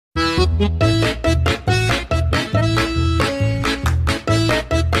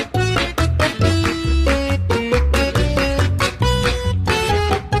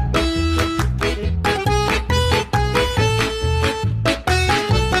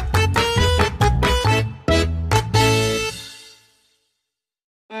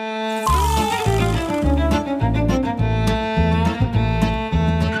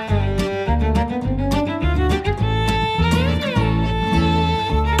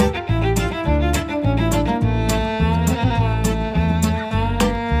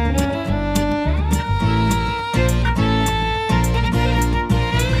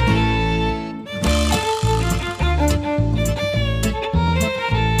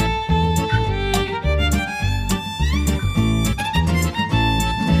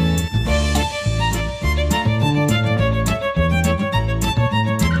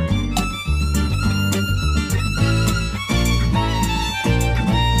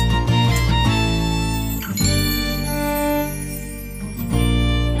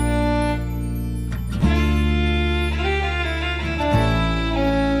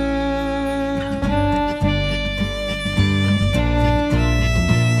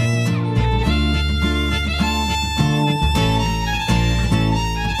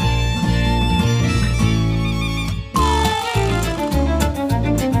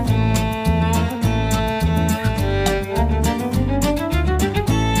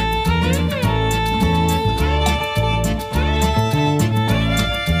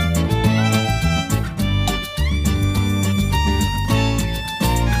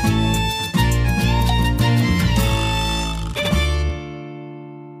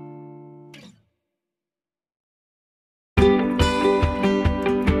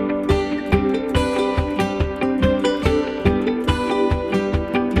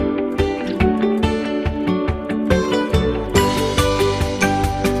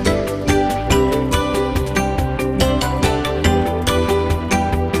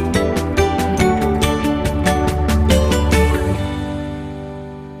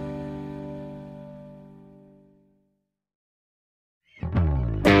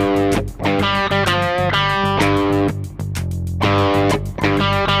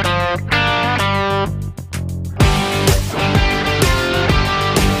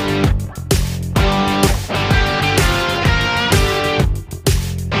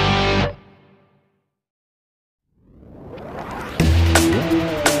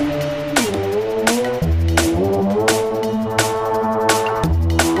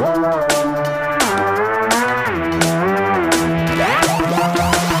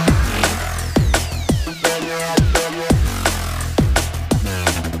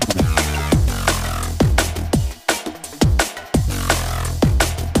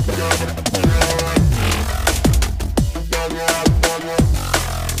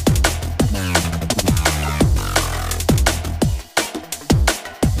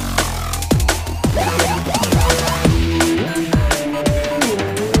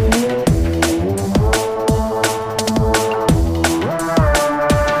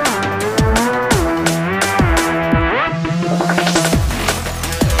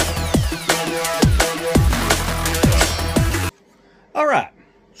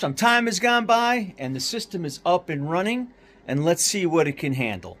Some time has gone by and the system is up and running, and let's see what it can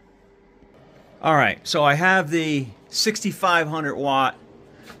handle. All right, so I have the 6,500 watt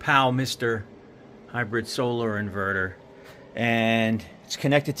PowMr hybrid solar inverter, and it's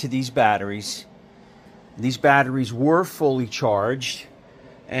connected to these batteries. These batteries were fully charged,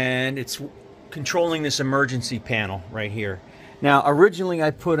 and it's controlling this emergency panel right here. Now, originally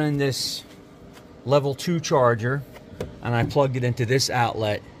I put in this level 2 charger, and I plugged it into this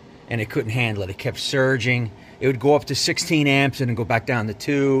outlet, and it couldn't handle it. It kept surging. It would go up to 16 amps and then go back down to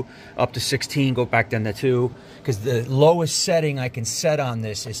 2, up to 16, go back down to 2, because the lowest setting I can set on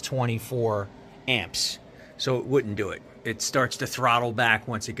this is 24 amps. So it wouldn't do it. It starts to throttle back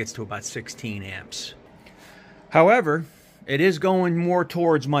once it gets to about 16 amps. However, it is going more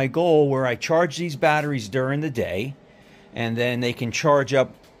towards my goal where I charge these batteries during the day, and then they can charge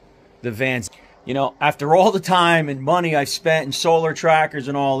up the vans. You know, after all the time and money I've spent in solar trackers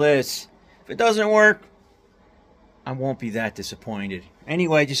and all this, if it doesn't work, I won't be that disappointed.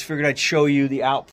 Anyway, I just figured I'd show you the output.